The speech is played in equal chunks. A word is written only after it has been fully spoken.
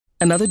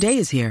Another day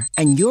is here,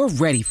 and you're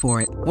ready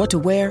for it. What to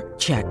wear?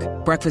 Check.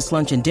 Breakfast,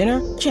 lunch, and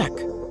dinner? Check.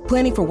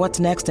 Planning for what's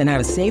next and how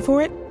to save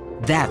for it?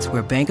 That's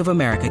where Bank of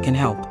America can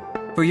help.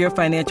 For your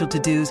financial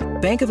to-dos,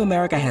 Bank of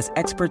America has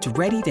experts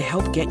ready to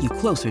help get you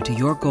closer to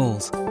your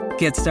goals.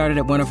 Get started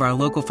at one of our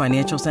local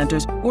financial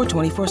centers or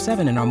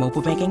 24/7 in our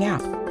mobile banking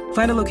app.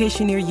 Find a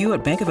location near you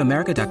at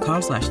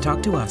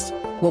bankofamerica.com/talktous.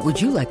 What would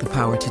you like the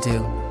power to do?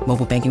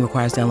 Mobile banking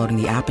requires downloading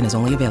the app and is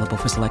only available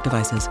for select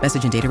devices.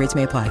 Message and data rates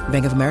may apply.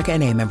 Bank of America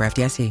N.A., member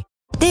FDIC.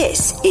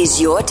 This is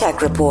Your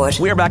Tech Report.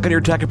 We are back on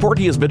Your Tech Report.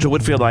 He is Mitchell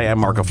Whitfield. I am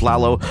Marco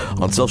Flalo.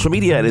 On social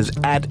media, it is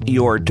at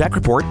Your Tech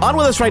Report. On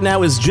with us right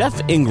now is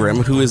Jeff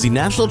Ingram, who is the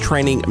National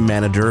Training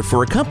Manager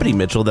for a company,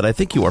 Mitchell, that I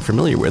think you are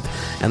familiar with.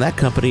 And that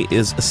company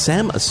is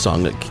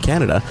Samsung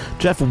Canada.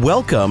 Jeff,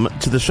 welcome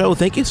to the show.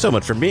 Thank you so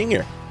much for being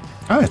here.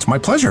 It's my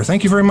pleasure.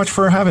 Thank you very much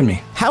for having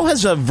me. How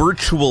has a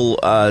virtual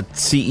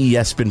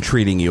CES been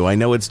treating you? I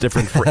know it's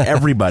different for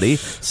everybody.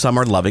 Some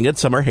are loving it,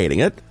 some are hating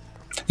it.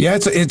 Yeah,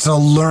 it's a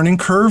learning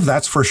curve,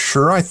 that's for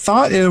sure. I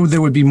thought there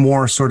would be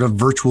more sort of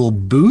virtual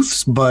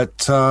booths,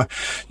 but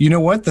you know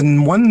what? The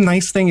one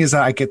nice thing is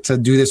that I get to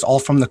do this all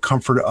from the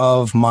comfort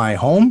of my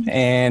home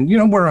and,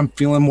 where I'm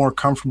feeling more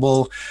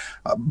comfortable.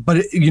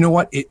 But you know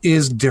what? It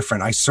is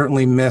different. I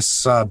certainly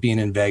miss being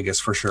in Vegas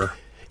for sure.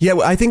 Yeah,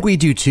 I think we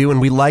do too,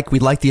 and we like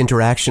the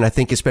interaction. I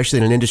think especially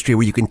in an industry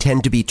where you can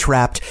tend to be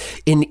trapped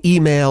in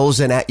emails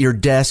and at your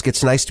desk,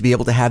 it's nice to be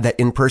able to have that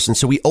in person.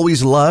 So we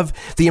always love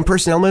the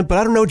in-person element, but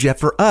I don't know, Jeff,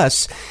 for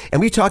us, and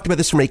we talked about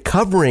this from a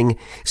covering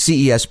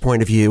CES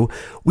point of view,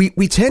 we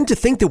tend to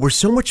think that we're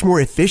so much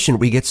more efficient.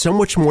 We get so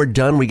much more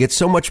done. We get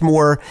so much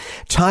more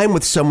time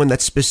with someone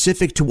that's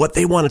specific to what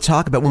they want to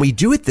talk about. When we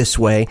do it this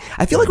way,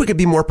 I feel like we could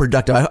be more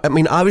productive. I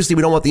mean, obviously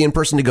we don't want the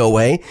in-person to go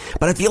away,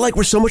 but I feel like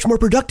we're so much more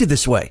productive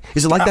this way.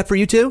 Is it like that for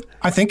you too?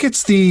 I think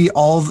it's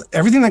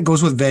everything that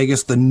goes with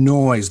Vegas, the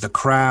noise, the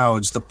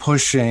crowds, the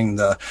pushing,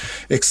 the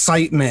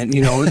excitement,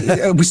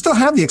 we still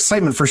have the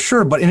excitement for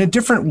sure, but in a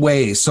different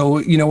way. So,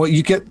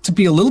 you get to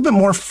be a little bit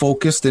more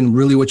focused in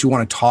really what you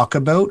want to talk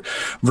about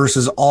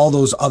versus all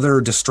those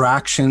other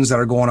distractions that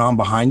are going on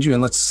behind you.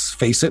 And let's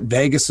face it,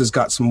 Vegas has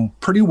got some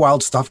pretty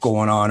wild stuff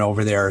going on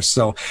over there.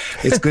 So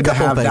it's good to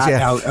have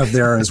that out of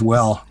there as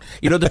well.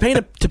 To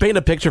paint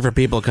a picture for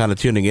people kind of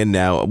tuning in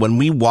now, when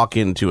we walk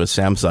into a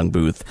Samsung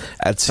booth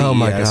at CES, oh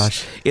my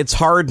gosh, it's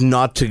hard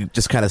not to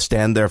just kind of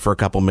stand there for a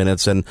couple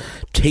minutes and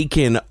take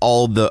in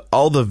all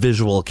the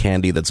visual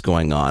candy that's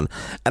going on.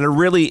 And it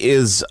really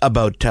is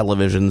about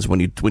televisions when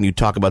you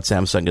talk about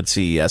Samsung at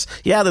CES.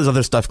 Yeah, there's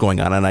other stuff going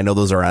on, and I know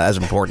those are as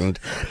important.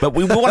 But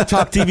we want to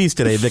talk TVs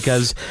today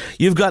because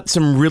you've got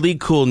some really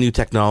cool new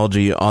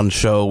technology on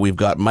show. We've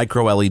got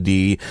micro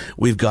LED,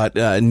 we've got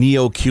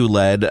Neo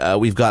QLED,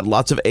 we've got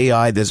lots of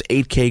AI, there's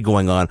 8K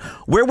going on.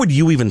 Where would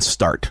you even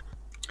start?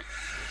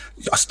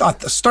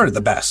 Start at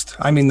the best.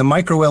 I mean, the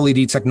micro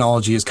LED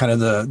technology is kind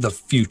of the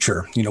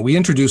future. We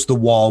introduced the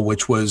wall,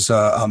 which was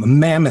a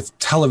mammoth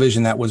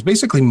television that was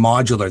basically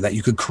modular, that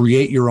you could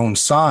create your own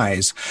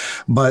size.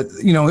 But,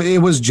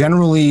 it was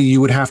generally,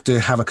 you would have to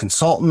have a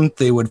consultant.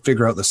 They would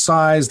figure out the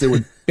size. They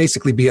would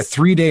basically be a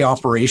 3-day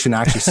operation to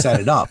actually set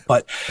it up.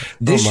 But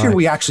this year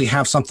we actually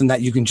have something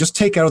that you can just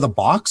take out of the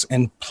box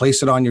and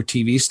place it on your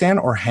TV stand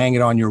or hang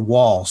it on your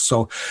wall.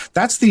 So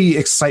that's the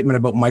excitement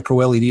about micro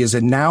LED, is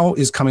it now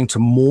is coming to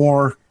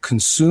more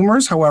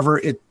consumers. However,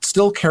 it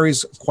still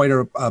carries quite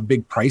a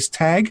big price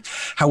tag.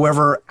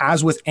 However,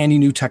 as with any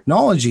new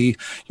technology,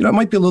 it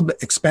might be a little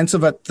bit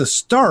expensive at the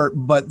start,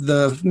 but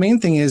the main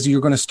thing is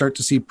you're going to start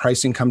to see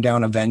pricing come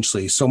down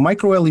eventually. So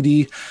micro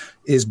LED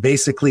is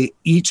basically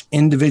each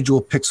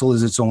individual pixel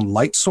is its own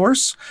light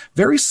source,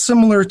 very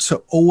similar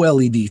to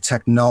OLED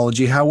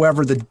technology.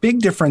 However, the big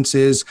difference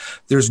is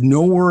there's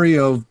no worry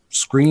of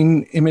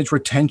screen image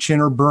retention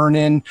or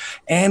burn-in,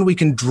 and we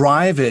can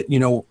drive it,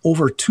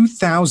 over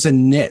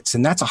 2,000 nits,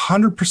 and that's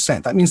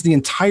 100%. That means the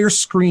entire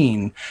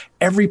screen,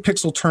 every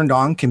pixel turned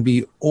on can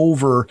be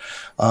over,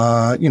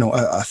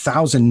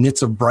 1,000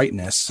 nits of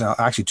brightness,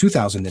 actually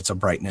 2,000 nits of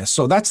brightness.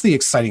 So that's the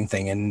exciting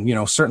thing,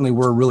 and certainly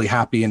we're really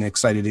happy and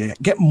excited to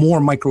get more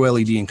micro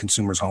LED in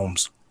consumers'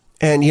 homes.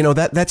 And,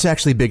 that's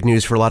actually big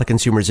news for a lot of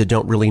consumers that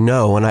don't really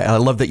know. And I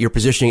love that you're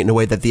positioning it in a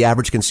way that the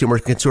average consumer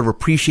can sort of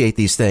appreciate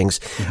these things.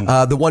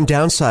 Mm-hmm. The one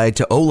downside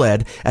to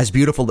OLED, as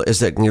beautiful as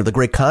the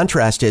great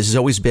contrast has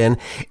always been,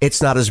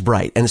 it's not as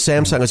bright. And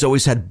Samsung has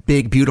always had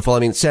big, beautiful,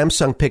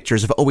 Samsung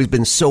pictures have always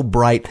been so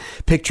bright,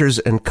 pictures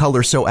and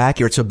color so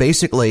accurate. So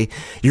basically,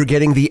 you're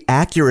getting the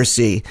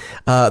accuracy,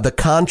 the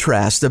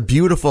contrast, the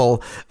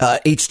beautiful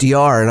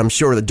HDR, and I'm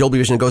sure the Dolby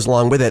Vision goes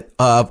along with it,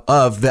 of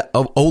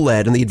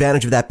OLED and the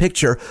advantage of that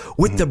picture,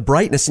 with the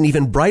brightness and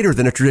even brighter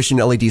than a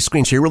traditional LED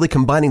screen. So you're really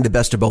combining the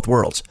best of both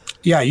worlds.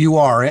 Yeah, you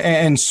are.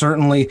 And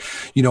certainly,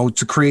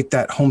 to create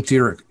that home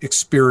theater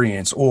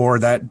experience or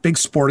that big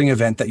sporting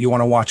event that you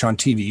want to watch on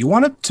TV, you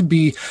want it to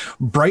be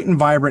bright and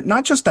vibrant,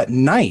 not just at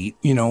night,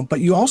 but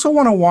you also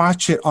want to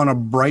watch it on a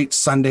bright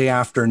Sunday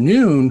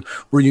afternoon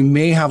where you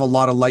may have a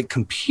lot of light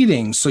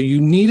competing. So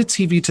you need a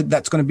TV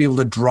that's going to be able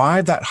to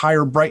drive that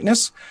higher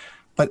brightness,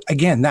 But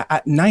again, that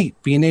at night,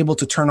 being able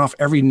to turn off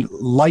every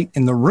light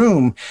in the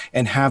room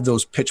and have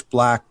those pitch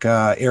black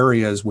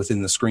areas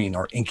within the screen,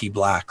 or inky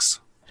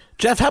blacks.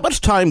 Jeff, how much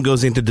time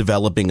goes into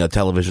developing a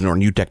television or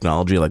new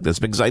technology like this?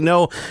 Because I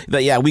know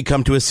that, yeah, we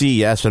come to a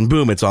CES and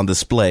boom, it's on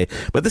display.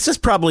 But this is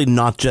probably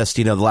not just,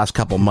 the last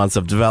couple months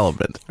of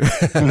development.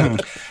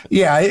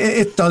 Yeah,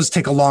 it does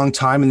take a long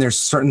time. And there's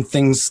certain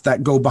things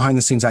that go behind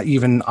the scenes that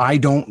even I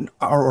don't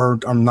or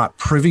I'm not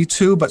privy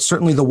to. But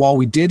certainly the wall,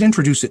 we did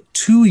introduce it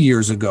 2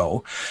 years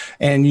ago.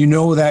 And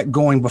that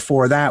going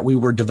before that, we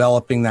were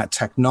developing that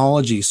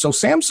technology. So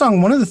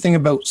Samsung, one of the things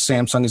about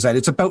Samsung is that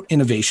it's about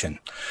innovation.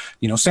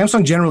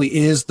 Samsung generally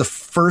is the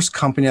first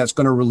company that's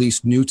going to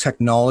release new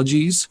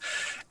technologies.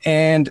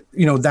 And,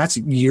 that's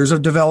years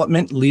of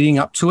development leading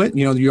up to it.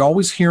 You're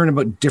always hearing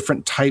about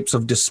different types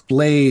of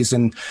displays.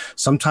 And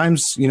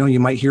sometimes, you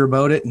might hear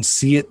about it and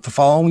see it the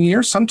following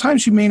year.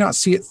 Sometimes you may not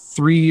see it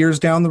 3 years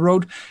down the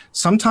road.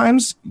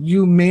 Sometimes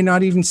you may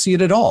not even see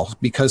it at all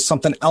because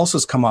something else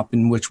has come up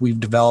in which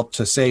we've developed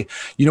to say,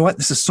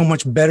 this is so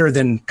much better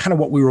than kind of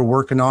what we were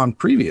working on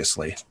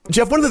previously.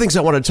 Jeff, one of the things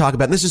I want to talk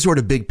about, and this is sort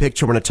of big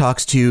picture when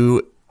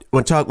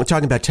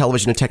talking about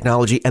television and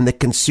technology and the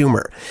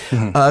consumer.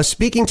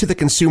 Speaking to the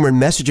consumer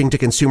and messaging to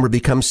consumer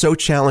becomes so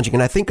challenging.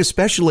 And I think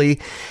especially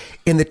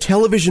in the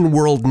television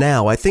world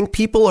now, I think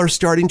people are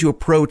starting to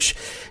approach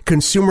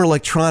consumer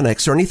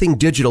electronics or anything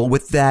digital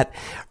with that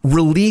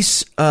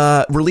release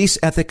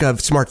ethic of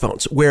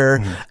smartphones,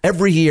 where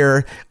every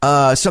year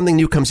something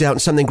new comes out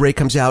and something great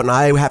comes out, and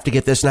I have to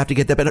get this and I have to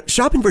get that. But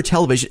shopping for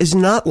television is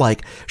not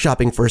like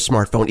shopping for a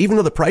smartphone, even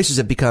though the prices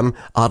have become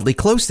oddly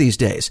close these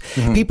days.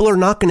 People are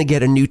not going to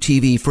get a new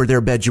TV for their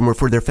bedroom or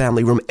for their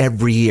family room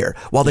every year,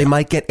 while they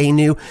might get a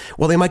new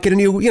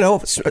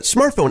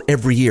smartphone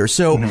every year.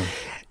 So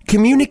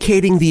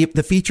communicating the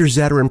features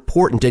that are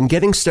important and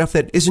getting stuff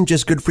that isn't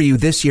just good for you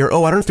this year.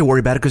 Oh, I don't have to worry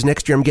about it because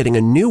next year I'm getting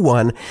a new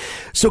one.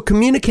 So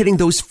communicating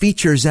those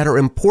features that are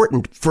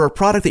important for a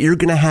product that you're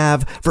going to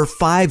have for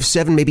 5,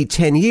 7, maybe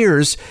 10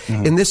 years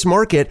in this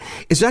market.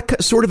 Is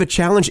that sort of a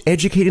challenge,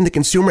 educating the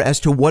consumer as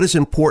to what is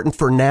important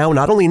for now,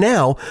 not only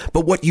now,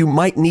 but what you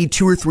might need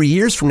 2 or 3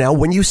 years from now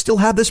when you still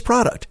have this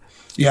product?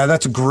 Yeah,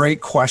 that's a great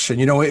question.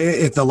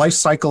 The life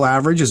cycle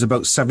average is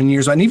about 7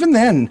 years. And even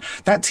then,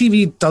 that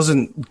TV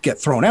doesn't get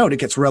thrown out. It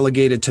gets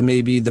relegated to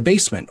maybe the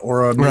basement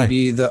or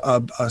maybe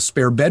a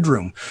spare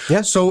bedroom.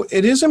 Yeah. So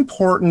it is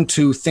important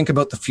to think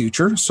about the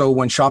future. So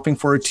when shopping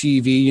for a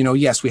TV,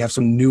 yes, we have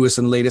some newest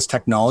and latest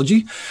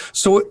technology.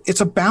 So it's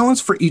a balance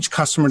for each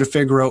customer to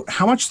figure out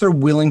how much they're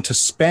willing to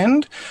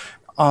spend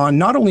on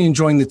not only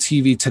enjoying the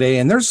TV today,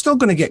 and they're still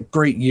going to get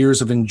great years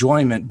of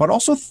enjoyment, but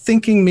also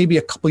thinking maybe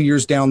a couple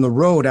years down the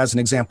road, as an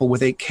example,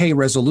 with 8K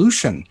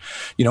resolution.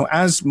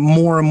 As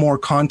more and more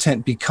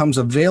content becomes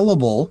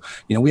available,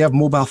 we have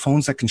mobile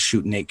phones that can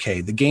shoot in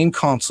 8K. The game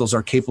consoles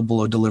are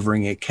capable of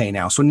delivering 8K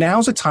now. So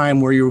now's a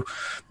time where you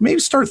maybe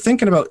start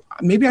thinking about,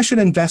 maybe I should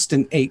invest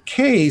in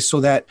 8K so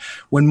that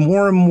when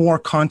more and more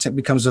content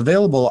becomes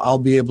available, I'll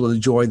be able to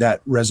enjoy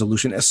that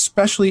resolution,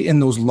 especially in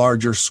those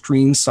larger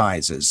screen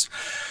sizes.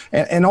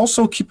 And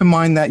also keep in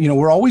mind that,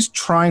 we're always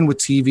trying with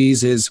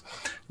TVs is,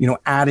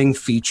 adding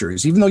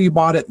features. Even though you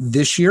bought it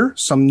this year,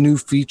 some new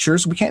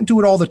features, we can't do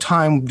it all the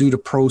time due to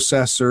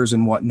processors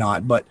and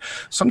whatnot. But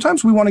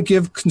sometimes we want to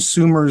give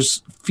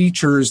consumers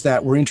features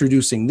that we're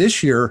introducing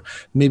this year,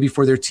 maybe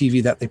for their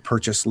TV that they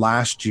purchased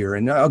last year.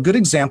 And a good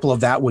example of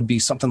that would be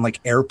something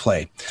like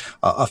AirPlay,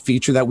 a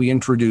feature that we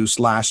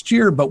introduced last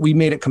year, but we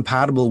made it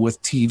compatible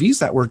with TVs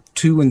that were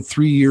 2 and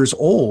 3 years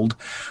old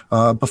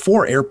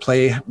before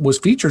AirPlay was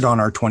featured on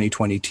our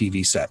 2020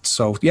 TV set.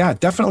 So yeah,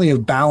 definitely a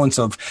balance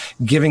of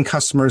giving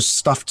customers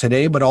stuff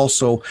today, but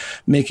also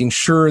making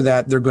sure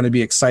that they're going to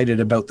be excited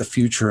about the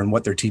future and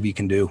what their TV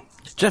can do.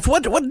 Jeff,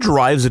 what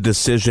drives a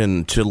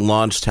decision to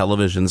launch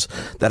televisions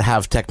that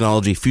have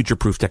technology,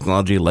 future-proof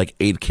technology like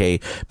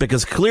 8K?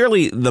 Because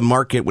clearly the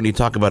market, when you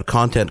talk about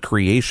content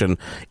creation,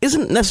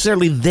 isn't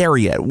necessarily there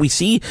yet. We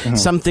see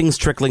some things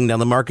trickling down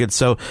the market,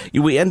 so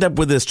we end up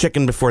with this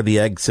chicken before the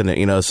egg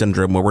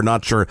syndrome where we're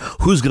not sure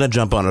who's going to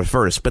jump on it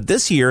first. But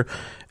this year,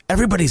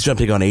 everybody's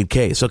jumping on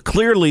 8K. So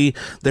clearly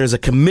there's a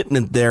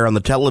commitment there on the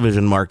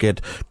television market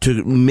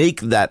to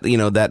make that,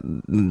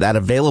 that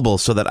available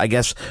so that I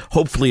guess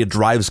hopefully it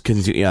drives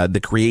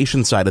the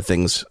creation side of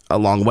things a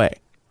long way.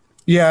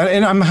 Yeah,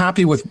 and I'm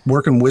happy with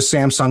working with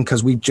Samsung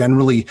because we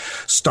generally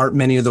start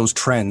many of those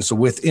trends. So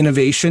with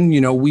innovation,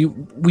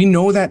 we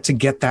know that to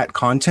get that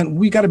content,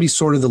 we got to be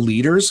sort of the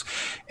leaders.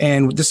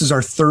 And this is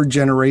our 3rd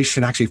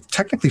generation, actually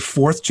technically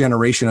 4th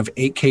generation of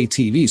 8K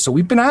TV. So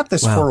we've been at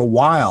this for a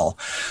while.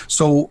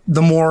 So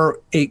the more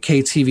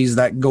 8K TVs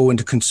that go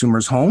into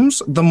consumers'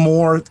 homes, the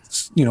more,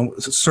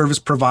 service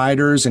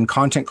providers and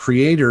content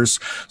creators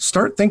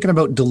start thinking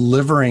about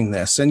delivering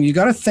this. And you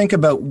got to think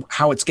about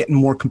how it's getting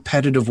more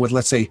competitive with,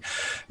 let's say,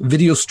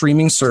 video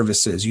streaming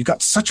services. You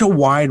got such a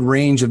wide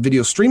range of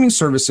video streaming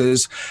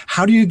services.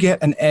 How do you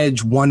get an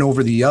edge one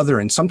over the other?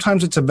 And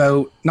sometimes it's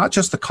about not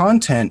just the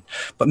content,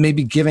 but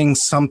maybe giving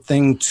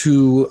something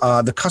to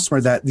the customer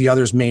that the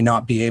others may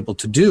not be able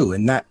to do.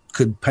 And that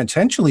could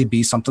potentially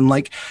be something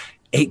like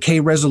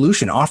 8K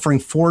resolution, offering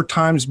 4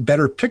 times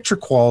better picture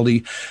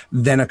quality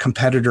than a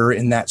competitor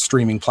in that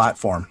streaming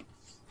platform.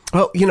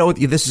 Well,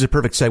 this is a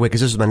perfect segue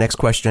because this is my next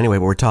question anyway,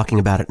 but we're talking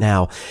about it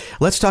now.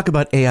 Let's talk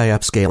about AI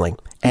upscaling.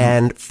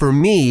 And for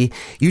me,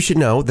 you should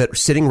know that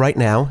sitting right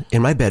now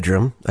in my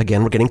bedroom,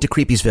 again, we're getting to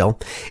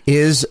Creepiesville,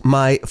 is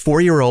my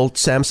 4-year-old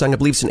Samsung, I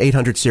believe it's an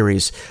 800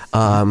 series,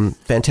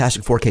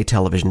 fantastic 4K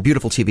television,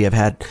 beautiful TV I've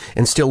had,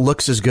 and still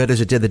looks as good as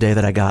it did the day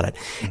that I got it.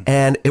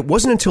 And it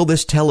wasn't until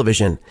this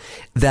television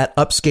that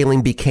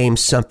upscaling became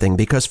something,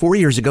 because 4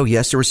 years ago,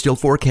 yes, there was still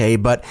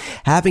 4K, but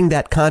having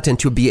that content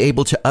to be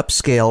able to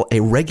upscale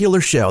a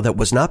regular show that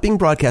was not being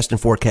broadcast in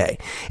 4K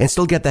and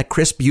still get that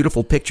crisp,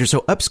 beautiful picture.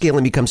 So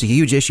upscaling becomes a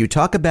huge issue.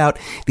 Talk about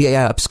the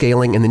AI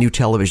upscaling and the new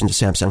television that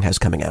Samsung has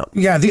coming out.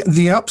 Yeah, the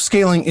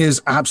upscaling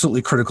is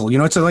absolutely critical.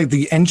 It's like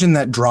the engine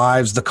that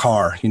drives the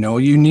car.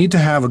 You need to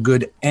have a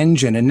good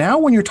engine. And now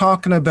when you're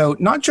talking about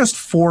not just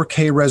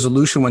 4K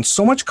resolution, when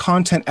so much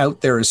content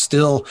out there is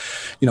still,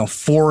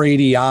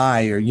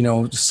 480i or,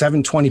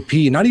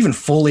 720p, not even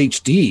full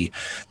HD,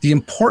 the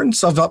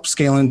importance of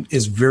upscaling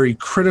is very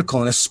critical.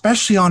 And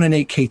especially on an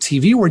 8K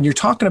TV, when you're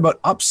talking about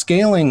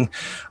upscaling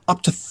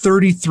up to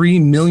 33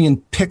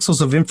 million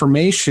pixels of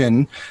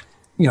information,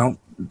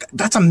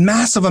 that's a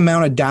massive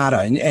amount of data.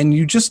 And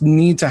you just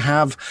need to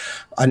have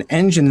an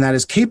engine that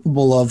is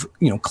capable of,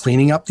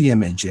 cleaning up the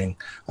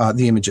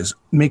images,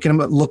 making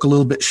them look a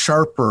little bit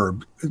sharper,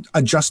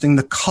 adjusting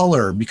the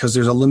color because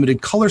there's a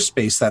limited color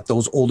space that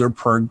those older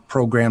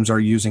programs are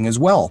using as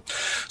well.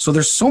 So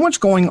there's so much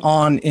going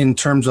on in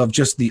terms of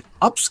just the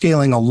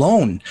upscaling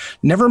alone,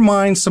 never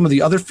mind some of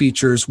the other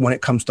features when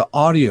it comes to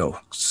audio,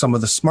 some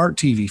of the smart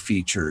TV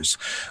features,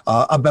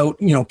 about,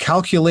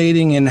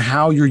 calculating and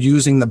how you're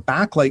using the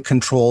backlight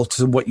control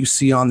to what you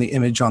see on the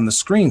image on the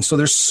screen. So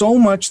there's so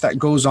much that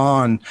goes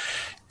on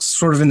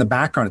sort of in the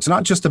background. It's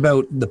not just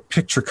about the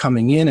picture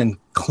coming in and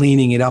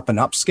cleaning it up and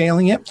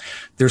upscaling it.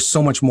 There's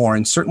so much more.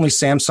 And certainly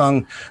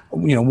Samsung,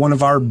 one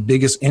of our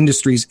biggest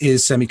industries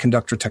is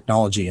semiconductor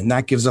technology. And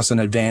that gives us an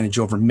advantage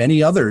over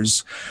many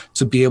others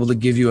to be able to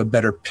give you a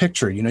better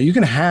picture. You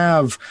can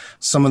have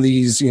some of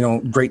these,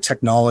 great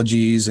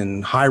technologies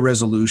and high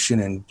resolution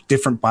and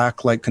different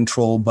backlight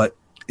control, but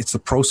it's the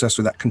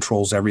processor that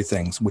controls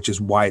everything, which is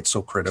why it's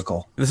so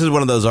critical. This is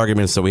one of those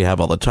arguments that we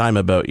have all the time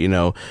about,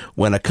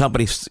 when a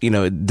company,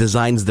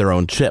 designs their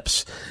own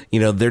chips,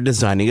 they're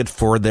designing it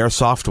for their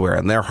software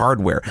and their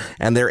hardware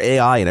and their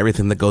AI and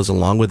everything that goes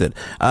along with it.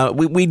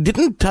 We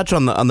didn't touch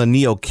on the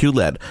Neo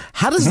QLED.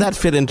 How does that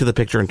fit into the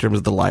picture in terms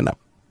of the lineup?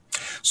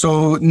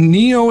 So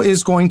Neo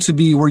is going to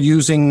be, we're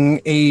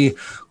using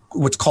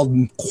what's called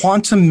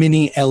quantum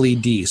mini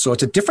LED. So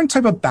it's a different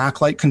type of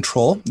backlight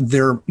control.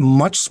 They're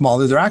much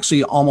smaller. They're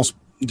actually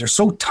they're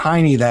so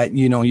tiny that,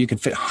 you can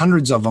fit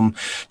hundreds of them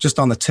just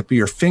on the tip of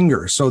your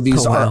finger. So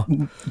these are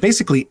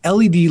basically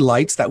LED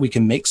lights that we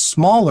can make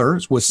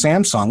smaller with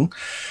Samsung,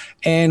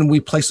 and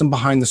we place them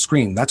behind the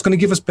screen. That's going to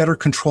give us better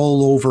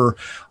control over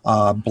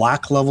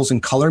black levels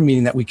and color,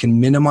 meaning that we can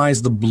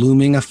minimize the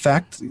blooming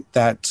effect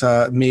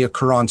that may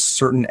occur on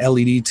certain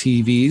LED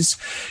TVs.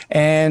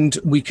 And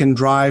we can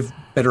drive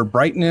better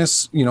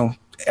brightness.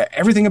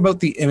 Everything about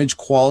the image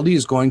quality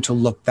is going to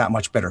look that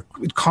much better.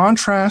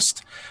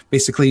 Contrast,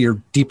 basically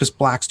your deepest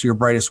blacks to your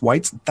brightest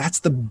whites, that's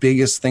the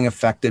biggest thing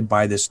affected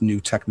by this new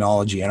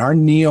technology. And our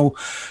Neo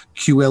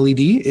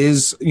QLED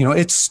is,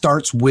 it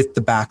starts with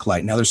the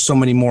backlight. Now, there's so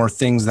many more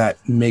things that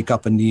make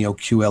up a Neo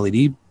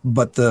QLED,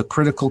 but the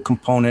critical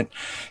component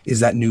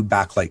is that new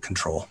backlight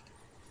control.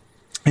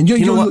 And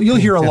you'll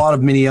hear a lot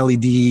of mini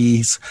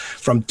LEDs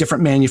from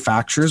different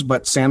manufacturers,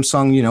 but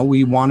Samsung,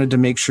 we wanted to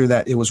make sure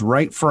that it was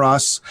right for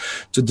us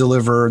to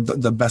deliver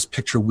the best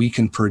picture we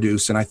can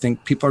produce. And I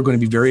think people are going to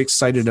be very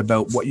excited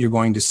about what you're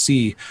going to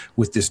see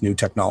with this new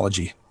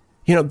technology.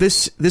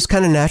 This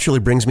kind of naturally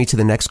brings me to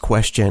the next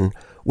question,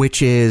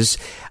 which is,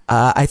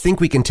 I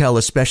think we can tell,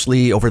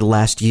 especially over the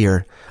last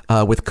year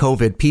with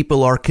COVID,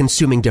 people are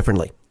consuming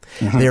differently.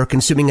 Mm-hmm. They are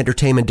consuming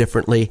entertainment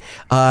differently.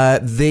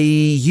 They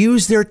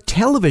use their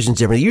televisions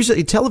differently.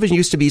 Usually, television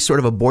used to be sort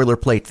of a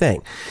boilerplate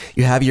thing.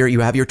 You have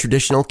your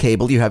traditional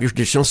cable, you have your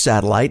traditional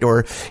satellite,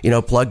 or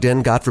plugged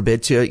in, God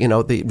forbid, to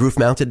the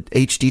roof-mounted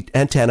HD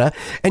antenna,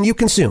 and you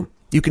consume.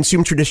 You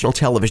consume traditional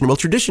television. Well,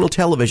 traditional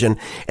television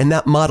and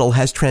that model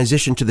has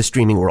transitioned to the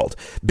streaming world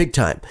big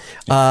time.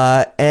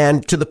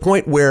 And to the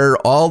point where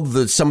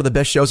some of the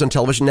best shows on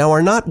television now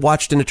are not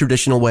watched in a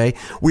traditional way.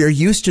 We are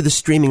used to the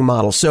streaming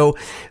model. So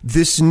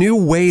this new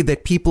way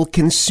that people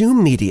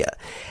consume media,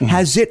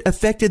 has it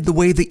affected the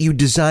way that you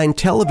design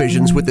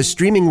televisions with the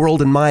streaming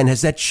world in mind? Has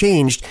that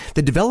changed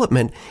the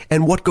development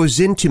and what goes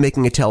into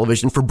making a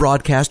television for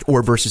broadcast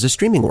or versus a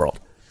streaming world?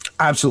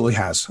 Absolutely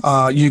has.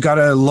 You got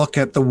to look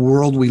at the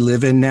world we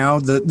live in now.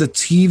 The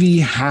TV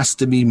has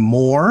to be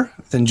more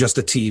than just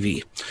a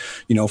TV,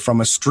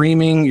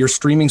 from your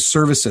streaming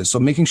services. So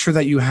making sure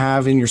that you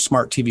have in your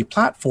smart TV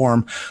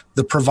platform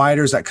the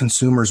providers that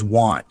consumers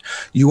want.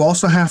 You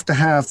also have to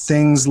have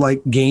things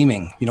like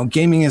gaming.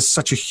 Gaming is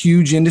such a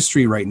huge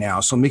industry right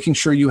now. So making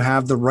sure you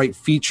have the right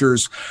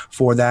features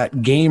for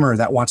that gamer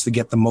that wants to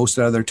get the most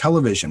out of their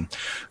television.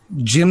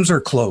 Gyms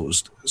are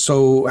closed.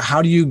 So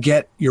how do you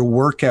get your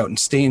workout and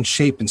stay in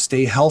shape and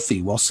stay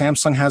healthy? Well,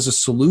 Samsung has a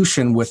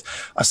solution with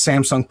a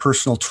Samsung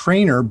personal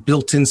trainer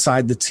built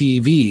inside the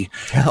TV,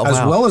 as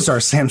well as our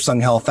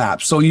Samsung Health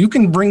app. So you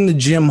can bring the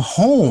gym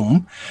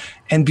home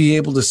and be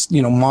able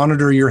to,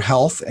 monitor your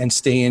health and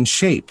stay in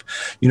shape.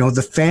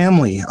 The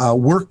family,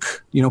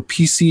 work,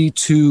 PC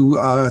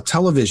to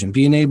television,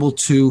 being able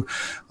to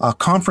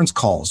conference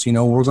calls.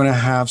 We're going to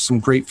have some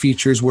great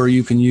features where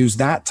you can use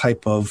that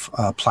type of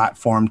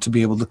platform to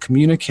be able to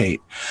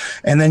communicate.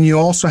 And then you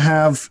also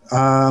have,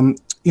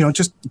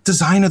 just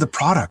design of the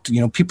product.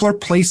 People are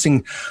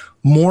placing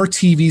more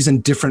TVs in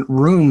different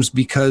rooms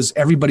because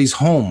everybody's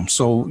home.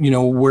 So,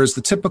 whereas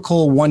the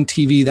typical one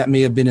TV that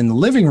may have been in the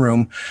living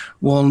room,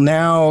 well,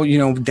 now,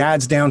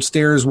 dad's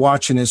downstairs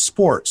watching his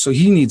sports, so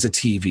he needs a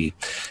TV.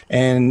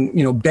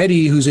 And,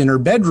 Betty, who's in her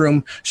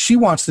bedroom, she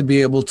wants to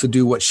be able to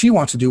do what she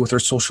wants to do with her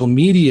social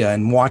media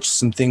and watch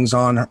some things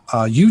on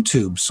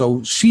YouTube.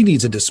 So she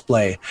needs a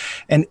display.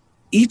 And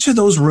each of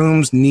those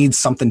rooms needs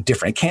something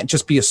different. It can't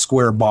just be a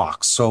square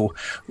box. So,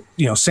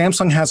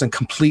 Samsung has a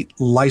complete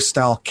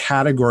lifestyle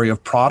category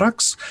of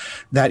products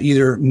that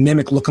either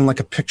mimic looking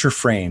like a picture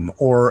frame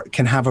or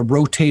can have a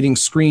rotating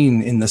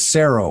screen in the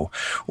Sero,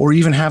 or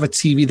even have a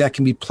TV that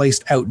can be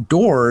placed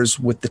outdoors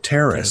with the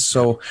Terrace.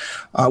 So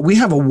we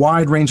have a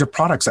wide range of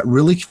products that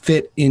really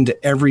fit into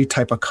every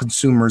type of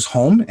consumer's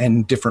home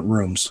and different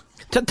rooms.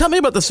 Tell me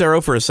about the Sero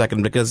for a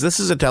second, because this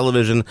is a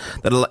television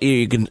that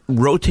you can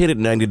rotate it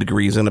 90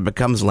 degrees and it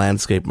becomes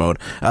landscape mode,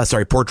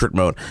 portrait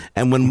mode.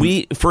 And when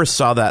we first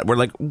saw that, we're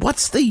like,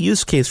 what's the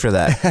use case for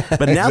that?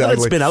 But now that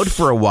it's been out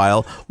for a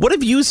while, what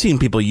have you seen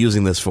people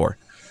using this for?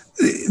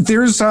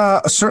 There's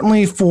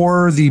certainly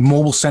for the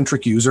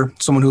mobile-centric user,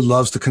 someone who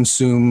loves to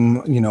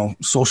consume,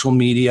 social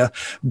media,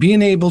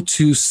 being able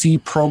to see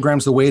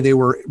programs the way they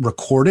were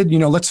recorded.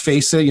 Let's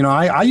face it,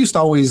 I used to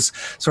always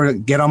sort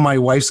of get on my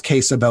wife's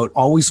case about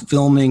always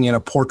filming in a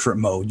portrait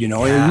mode. It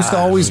used to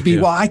always be,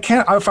 well, I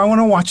can't, if I want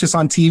to watch this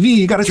on TV,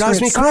 you got to turn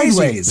it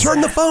sideways.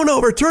 Turn the phone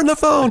over, turn the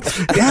phone.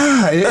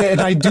 Yeah,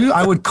 and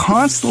I would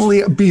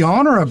constantly be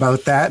on her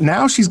about that.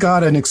 Now she's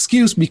got an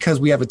excuse because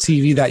we have a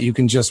TV that you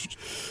can just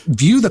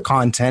view the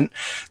content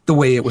the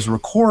way it was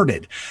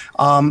recorded.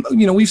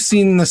 We've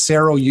seen the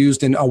Sero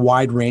used in a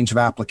wide range of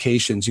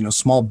applications,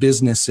 small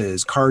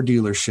businesses, car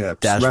dealerships,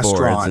 dashboards,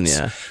 restaurants.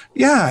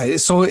 Yeah.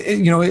 So,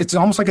 it's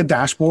almost like a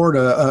dashboard,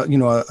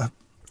 the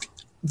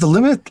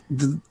limit,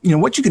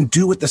 what you can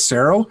do with the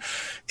Sero,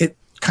 it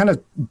kind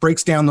of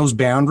breaks down those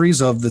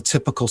boundaries of the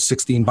typical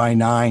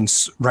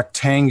 16:9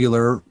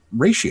 rectangular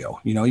ratio.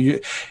 You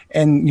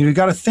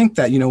got to think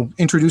that,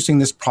 introducing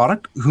this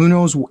product, who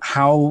knows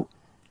how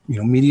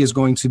media is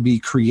going to be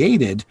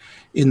created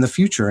in the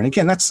future. And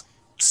again, that's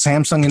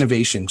Samsung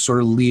innovation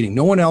sort of leading.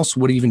 No one else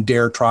would even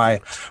dare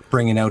try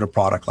bringing out a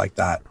product like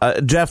that.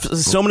 Jeff,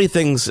 so many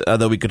things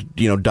that we could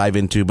dive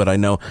into, but I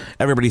know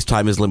everybody's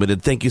time is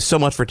limited. Thank you so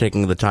much for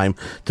taking the time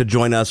to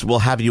join us. We'll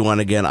have you on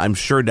again, I'm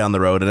sure, down the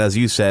road. And as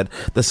you said,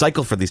 the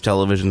cycle for these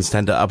televisions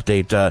tend to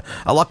update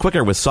a lot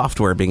quicker, with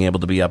software being able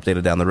to be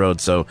updated down the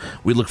road. So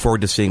we look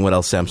forward to seeing what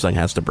else Samsung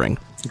has to bring.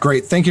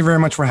 Great. Thank you very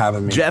much for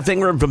having me. Jeff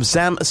Ingram from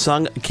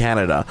Samsung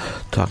Canada,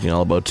 talking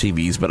all about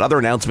TVs, but other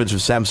announcements from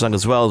Samsung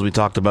as well, as we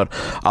talked about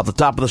off the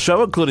top of the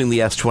show, including the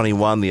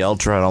S21, the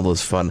Ultra, and all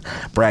those fun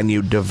brand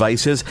new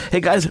devices.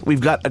 Hey guys,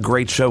 we've got a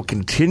great show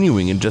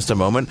continuing in just a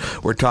moment.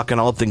 We're talking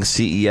all things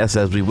CES,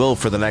 as we will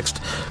for the next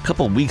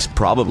couple weeks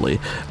probably.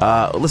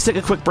 Let's take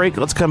a quick break.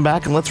 Let's come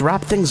back and let's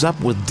wrap things up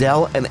with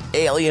Dell and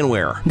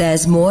Alienware.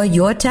 There's more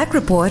Your Tech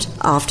Report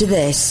after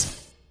this.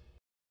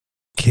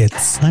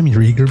 Kids, I'm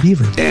your eager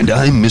beaver. And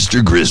I'm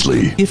Mr.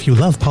 Grizzly. If you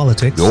love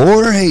politics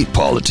or hate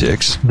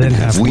politics, then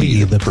have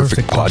we the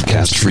perfect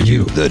podcast for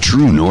you. The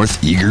True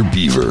North Eager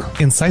Beaver.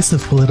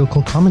 Incisive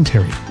political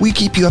commentary. We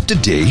keep you up to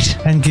date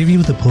and give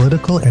you the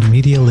political and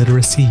media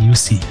literacy you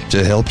seek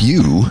to help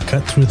you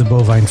cut through the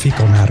bovine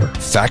fecal matter.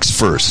 Facts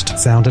first.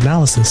 Sound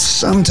analysis.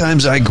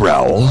 Sometimes I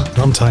growl.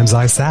 Sometimes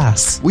I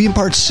sass. We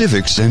impart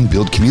civics and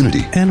build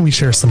community. And we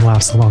share some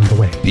laughs along the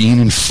way. Being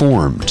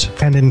informed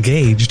and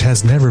engaged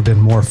has never been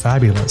more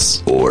fabulous.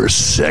 Or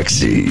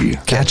sexy.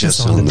 Catch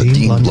us on the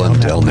Dean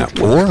Blundell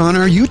Network. Or on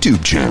our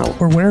YouTube channel.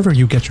 Or wherever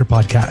you get your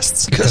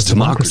podcasts. Because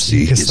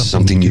democracy is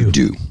something you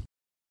do.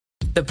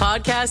 The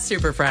Podcast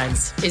Super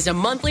Friends is a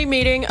monthly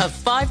meeting of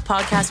 5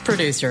 podcast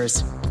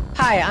producers.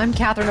 Hi, I'm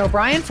Katherine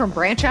O'Brien from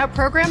Branch Out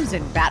Programs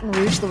in Baton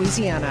Rouge,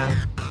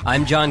 Louisiana.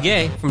 I'm John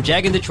Gay from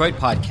Jag and Detroit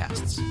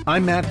Podcasts.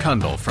 I'm Matt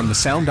Kundle from the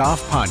Sound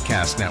Off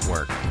Podcast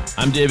Network.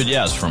 I'm David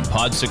Yaz from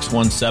Pod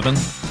 617,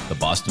 the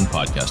Boston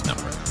Podcast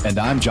Network. And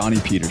I'm Johnny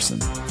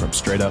Peterson from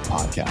Straight Up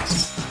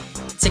Podcasts.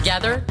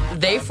 Together,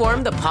 they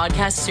form the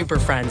Podcast Super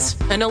Friends,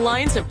 an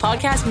alliance of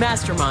podcast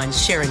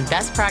masterminds sharing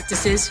best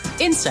practices,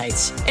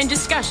 insights, and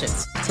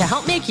discussions to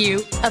help make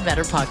you a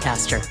better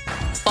podcaster.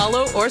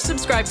 Follow or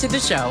subscribe to the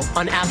show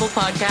on Apple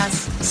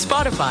Podcasts,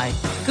 Spotify,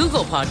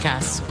 Google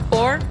Podcasts,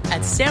 or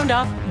at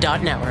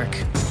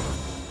soundoff.network.